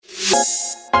To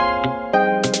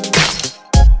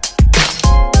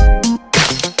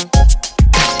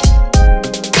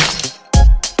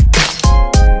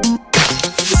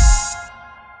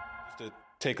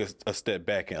take a step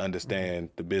back and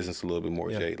understand the business a little bit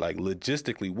more, Jay. Like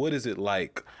logistically, what is it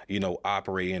like,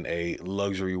 operating a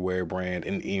luxury wear brand,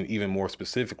 and even more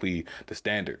specifically, the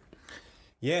Standard?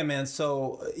 Yeah, man.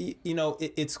 So,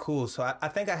 it's cool. So I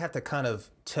think I have to kind of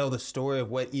tell the story of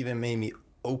what even made me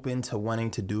open to wanting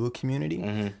to do a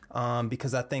community,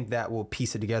 because I think that will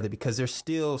piece it together, because there's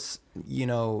still,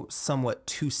 somewhat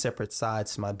two separate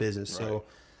sides to my business. Right. So,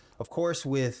 of course,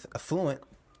 with Affluent,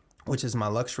 which is my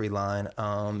luxury line,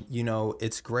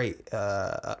 it's great.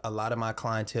 A lot of my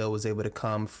clientele was able to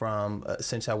come from,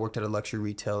 essentially I worked at a luxury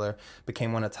retailer,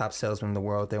 became one of the top salesmen in the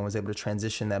world, then was able to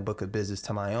transition that book of business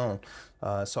to my own.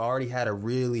 So I already had a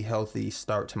really healthy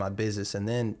start to my business. And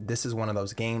then this is one of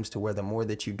those games to where the more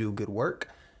that you do good work,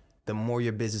 the more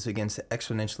your business begins to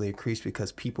exponentially increase,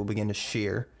 because people begin to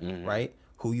share, right?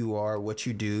 Who you are, what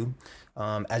you do,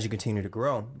 as you continue to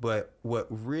grow. But what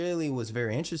really was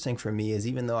very interesting for me is,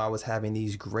 even though I was having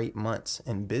these great months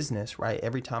in business, right,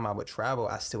 every time I would travel,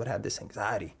 I still would have this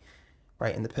anxiety,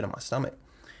 right, in the pit of my stomach.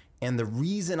 And the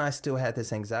reason I still had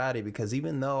this anxiety, because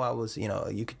even though I was,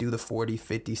 you could do the $40,000,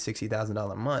 $50,000,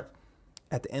 $60,000 a month,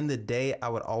 at the end of the day, I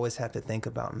would always have to think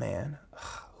about, man,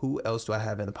 who else do I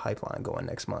have in the pipeline going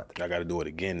next month? I got to do it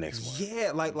again next month.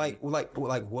 Yeah, like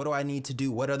what do I need to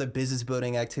do? What other business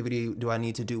building activity do I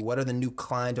need to do? What other new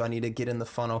client do I need to get in the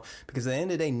funnel? Because at the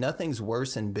end of the day, nothing's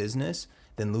worse in business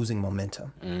than losing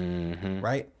momentum,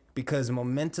 right? Because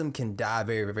momentum can die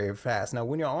very, very fast. Now,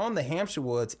 when you're on the hamster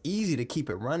wheel, it's easy to keep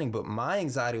it running, but my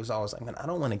anxiety was always like, man, I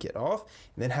don't want to get off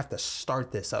and then have to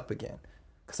start this up again,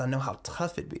 because I know how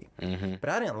tough it'd be. But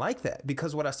I didn't like that,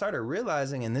 because what I started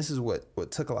realizing, and this is what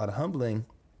took a lot of humbling,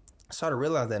 I started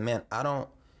realizing that, man,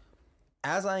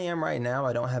 as I am right now,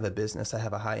 I don't have a business. I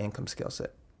have a high income skill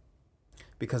set,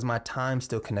 because my time's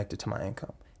still connected to my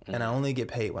income, and I only get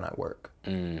paid when I work.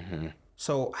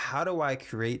 So how do I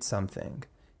create something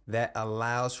that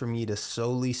allows for me to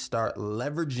slowly start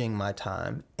leveraging my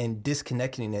time and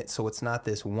disconnecting it, so it's not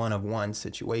this one-of-one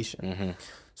situation?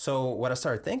 So what I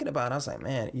started thinking about, I was like,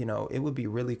 man, it would be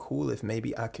really cool if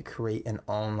maybe I could create an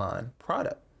online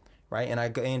product, right? And I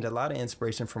gained a lot of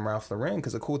inspiration from Ralph Lauren,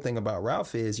 because the cool thing about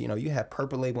Ralph is, you have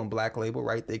Purple Label and Black Label,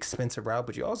 right? The expensive Ralph,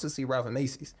 but you also see Ralph and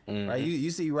Macy's, right?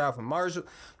 You see Ralph and Marshall.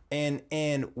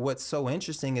 And what's so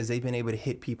interesting is they've been able to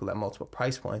hit people at multiple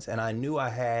price points. And I knew I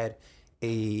had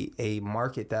a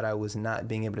market that I was not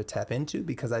being able to tap into,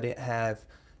 because I didn't have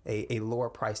a lower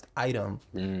priced item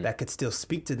that could still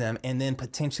speak to them and then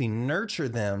potentially nurture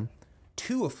them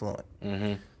to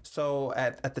Affluent. So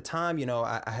at the time,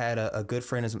 I had a good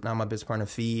friend, is now my business partner,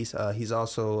 Fees. He's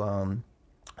also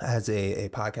has a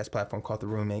podcast platform called The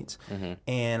Roommates.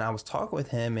 And I was talking with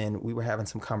him, and we were having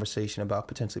some conversation about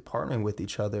potentially partnering with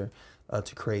each other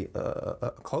to create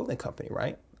a clothing company,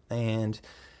 right? And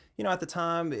at the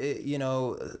time,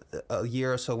 a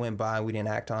year or so went by, we didn't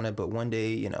act on it. But one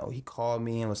day, he called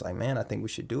me and was like, man, I think we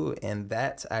should do it. And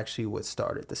that's actually what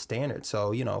started the Standard.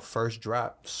 So, first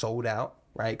drop, sold out,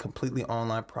 right? Completely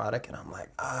online product. And I'm like,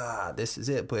 this is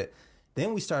it. But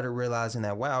then we started realizing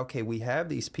that, wow, okay, we have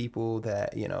these people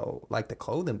that, like the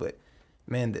clothing, but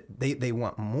man, they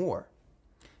want more.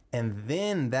 And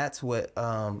then that's what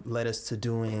led us to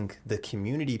doing the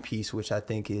community piece, which I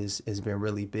think has been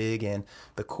really big. And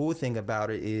the cool thing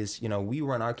about it is, we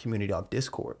run our community off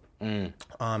Discord, in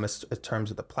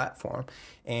terms of the platform.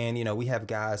 And, we have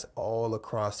guys all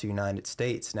across the United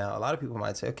States. Now, a lot of people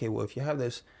might say, okay, well, if you have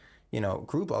this,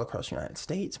 group all across the United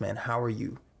States, man, how are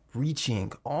you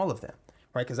reaching all of them?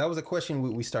 Right, because that was a question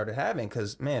we started having.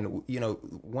 Because, man,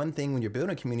 one thing when you're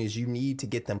building a community is you need to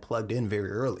get them plugged in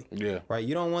very early. Yeah. Right,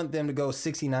 you don't want them to go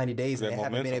 60, 90 days and they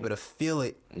haven't been able to feel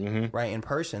it right in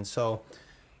person. So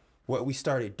what we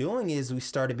started doing is we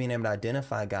started being able to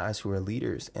identify guys who are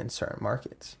leaders in certain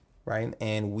markets, right?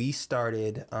 And we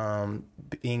started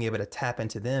being able to tap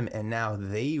into them, and now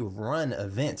they run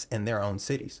events in their own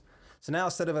cities. So now,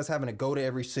 instead of us having to go to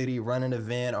every city, run an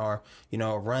event, or,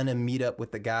 run a meetup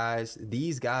with the guys,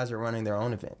 these guys are running their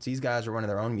own events. These guys are running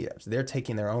their own meetups. They're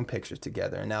taking their own pictures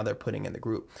together, and now they're putting in the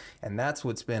group. And that's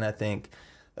what's been, I think,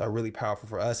 really powerful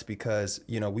for us, because,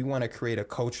 we want to create a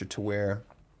culture to where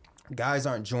guys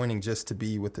aren't joining just to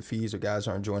be with the Fees, or guys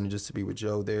aren't joining just to be with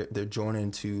Joe. They're joining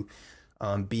to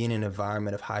be in an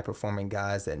environment of high-performing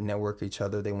guys that network each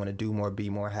other. They want to do more,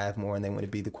 be more, have more, and they want to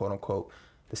be the quote-unquote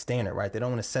the standard, right? They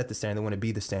don't want to set the standard, they want to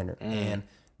be the standard. And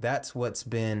that's what's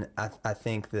been, I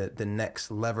think, the next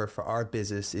lever for our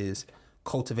business is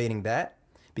cultivating that.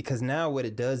 because now what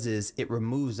it does is it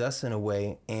removes us in a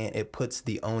way, and it puts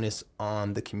the onus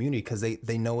on the community, because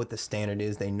they know what the standard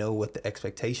is, they know what the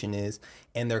expectation is,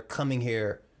 and they're coming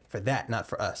here for that, not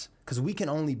for us, because we can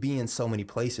only be in so many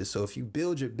places. So if you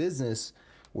build your business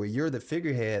where you're the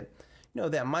figurehead,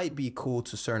 that might be cool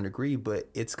to a certain degree, but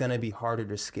it's going to be harder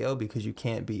to scale because you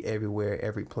can't be everywhere,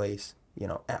 every place,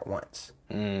 at once.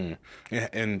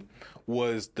 And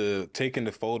was the taking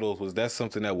the photos, was that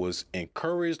something that was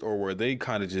encouraged, or were they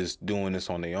kind of just doing this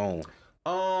on their own?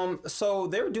 So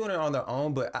they were doing it on their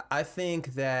own, but I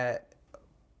think that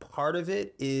part of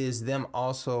it is them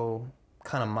also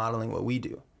kind of modeling what we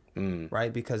do,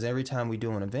 right? Because every time we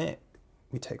do an event,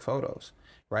 we take photos,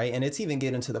 right? And it's even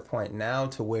getting to the point now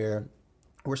to where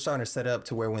we're starting to set up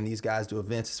to where when these guys do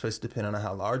events, especially depending on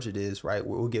how large it is, right,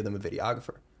 we'll give them a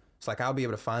videographer. It's like I'll be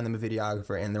able to find them a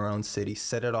videographer in their own city,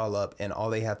 set it all up, and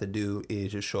all they have to do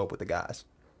is just show up with the guys.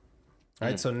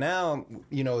 Right. So now,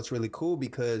 it's really cool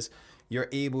because you're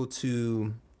able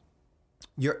to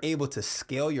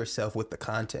scale yourself with the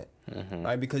content,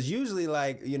 right? Because usually,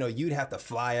 you'd have to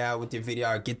fly out with your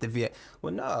video or get the video.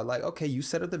 Well, no, okay, you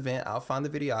set up the event, I'll find the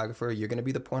videographer. You're going to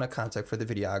be the point of contact for the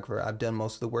videographer. I've done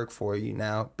most of the work for you.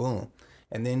 Now, boom.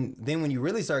 And then when you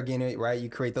really start getting it, right, you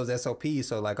create those SOPs.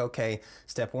 So okay,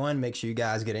 step 1, make sure you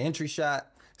guys get an entry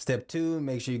shot. Step 2,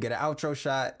 make sure you get an outro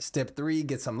shot. Step 3,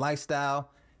 get some lifestyle,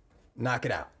 knock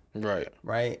it out.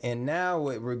 Right. And now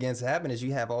what begins to happen is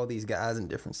you have all these guys in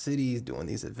different cities doing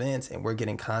these events, and we're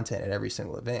getting content at every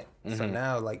single event. So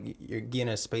now you're getting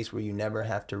a space where you never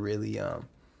have to really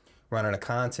run out of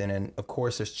content. And of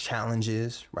course there's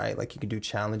challenges, right? You can do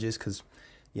challenges because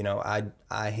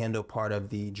I handle part of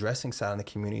the dressing side of the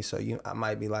community. So I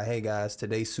might be like, hey guys,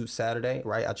 today's Suit Saturday,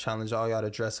 right? I challenge all y'all to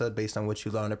dress up based on what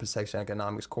you learned in Protection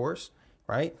Economics course,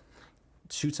 right?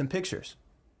 Shoot some pictures,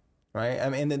 right? I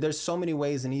mean, and then there's so many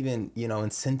ways, and even,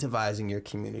 incentivizing your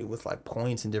community with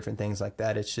points and different things like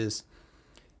that. It's just,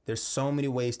 there's so many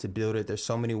ways to build it. There's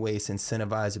so many ways to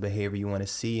incentivize the behavior you want to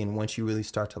see. And once you really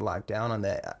start to lock down on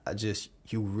that,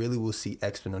 you really will see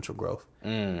exponential growth.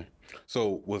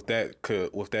 So with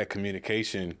that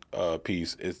communication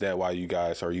piece, is that why you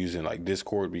guys are using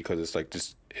Discord? Because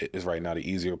it's it's right now the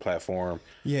easier platform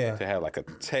to have a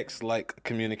text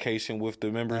communication with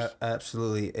the members?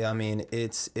 Absolutely. I mean,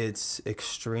 it's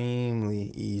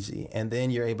extremely easy. And then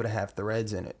you're able to have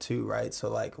threads in it too, right?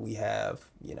 So we have,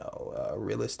 a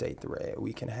real estate thread.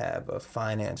 We can have a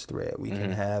finance thread. We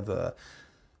can have a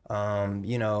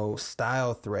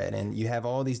style thread, and you have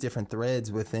all these different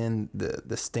threads within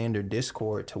the standard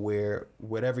Discord to where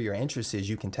whatever your interest is,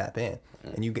 you can tap in,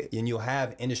 and you'll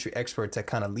have industry experts that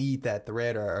kind of lead that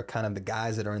thread, or kind of the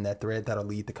guys that are in that thread that'll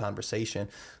lead the conversation.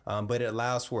 But it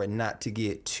allows for it not to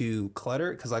get too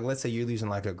cluttered, because let's say you're using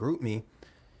a GroupMe,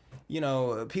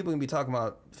 people can be talking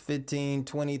about 15,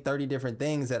 20, 30 different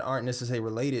things that aren't necessarily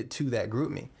related to that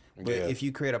GroupMe. But if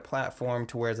you create a platform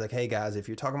to where it's hey guys, if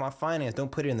you're talking about finance,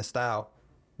 don't put it in the style,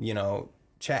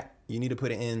 chat. You need to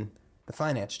put it in the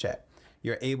finance chat.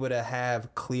 You're able to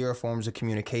have clear forms of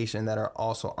communication that are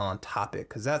also on topic.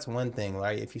 Because that's one thing,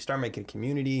 right? If you start making a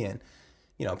community and,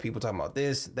 people talking about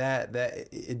this, that,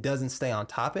 it doesn't stay on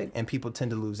topic, and people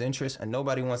tend to lose interest, and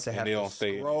nobody wants to have to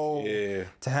scroll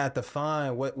to have to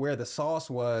find where the sauce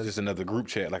was. Just another group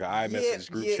chat, like an iMessage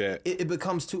group chat. It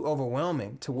becomes too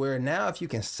overwhelming, to where now if you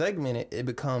can segment it, it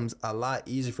becomes a lot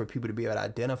easier for people to be able to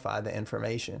identify the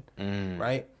information,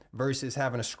 right? Versus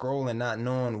having to scroll and not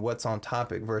knowing what's on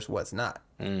topic versus what's not.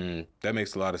 That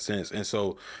makes a lot of sense. And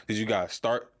so did you guys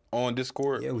start on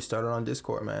Discord? Yeah, we started on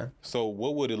Discord, man. So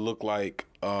what would it look like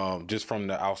just from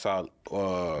the outside,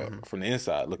 from the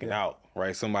inside looking out,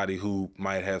 right? Somebody who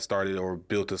might have started or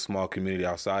built a small community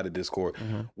outside of Discord.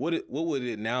 What would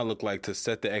it now look like to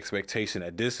set the expectation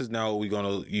that this is now what we're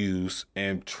going to use,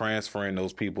 and transferring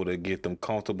those people to get them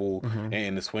comfortable and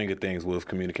in the swing of things with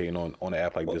communicating on an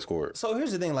app like Discord? So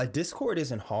here's the thing, Discord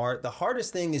isn't hard. The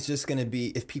hardest thing is just going to be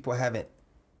if people haven't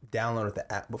downloaded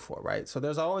the app before, right? So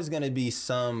there's always going to be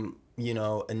some,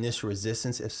 initial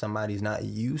resistance if somebody's not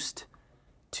used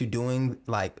to doing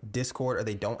Discord, or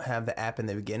they don't have the app in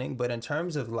the beginning. But in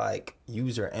terms of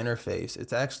user interface,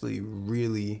 it's actually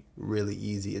really, really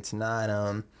easy. It's not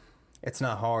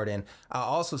hard. And I'll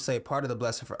also say part of the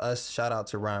blessing for us, shout out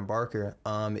to Ryan Barker,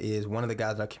 is one of the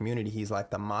guys in our community. He's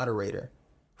the moderator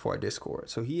for our Discord.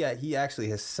 So he actually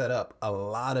has set up a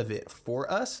lot of it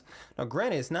for us. Now,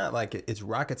 granted, it's not it's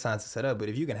rocket science to set up, but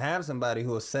if you can have somebody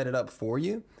who will set it up for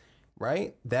you,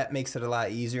 right, that makes it a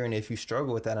lot easier. And if you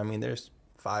struggle with that, I mean, there's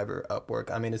Fiverr, Upwork.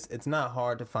 I mean, it's not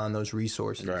hard to find those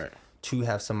resources to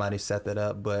have somebody set that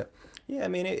up. But Yeah, I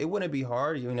mean, it wouldn't be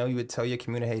hard. You know, you would tell your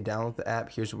community, hey, download the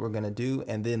app. Here's what we're going to do.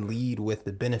 And then lead with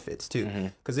the benefits,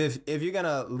 too. Because if you're going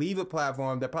to leave a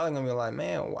platform, they're probably going to be like,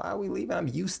 man, why are we leaving? I'm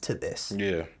used to this.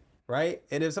 Yeah. Right?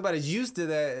 And if somebody's used to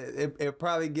that, it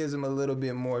probably gives them a little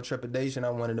bit more trepidation. I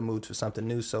wanted to move to something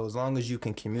new. So as long as you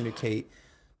can communicate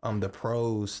the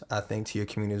pros, I think, to your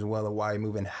community as well, of why you're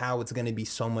moving, how it's going to be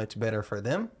so much better for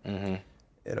them,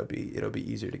 it'll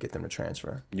be easier to get them to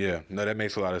transfer. Yeah, no, that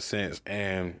makes a lot of sense.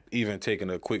 And even taking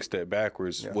a quick step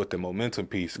backwards with the momentum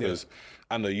piece, because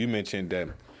I know you mentioned that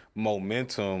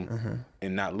momentum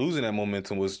and not losing that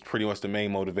momentum was pretty much the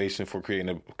main motivation for creating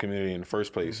a community in the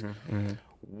first place.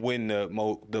 When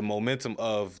the momentum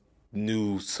of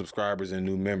new subscribers and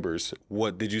new members,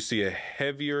 what did you see a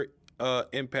heavier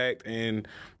impact and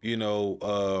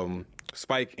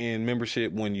spike in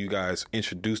membership when you guys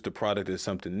introduced the product as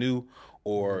something new,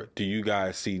 or do you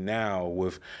guys see now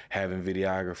with having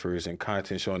videographers and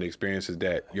content showing the experiences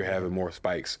that you're having more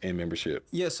spikes in membership?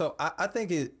 Yeah, so I think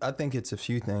it's a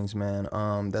few things, man.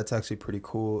 That's actually pretty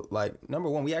cool. Like, number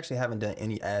one, we actually haven't done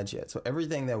any ads yet, so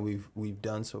everything that we've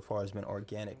done so far has been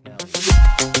organic now.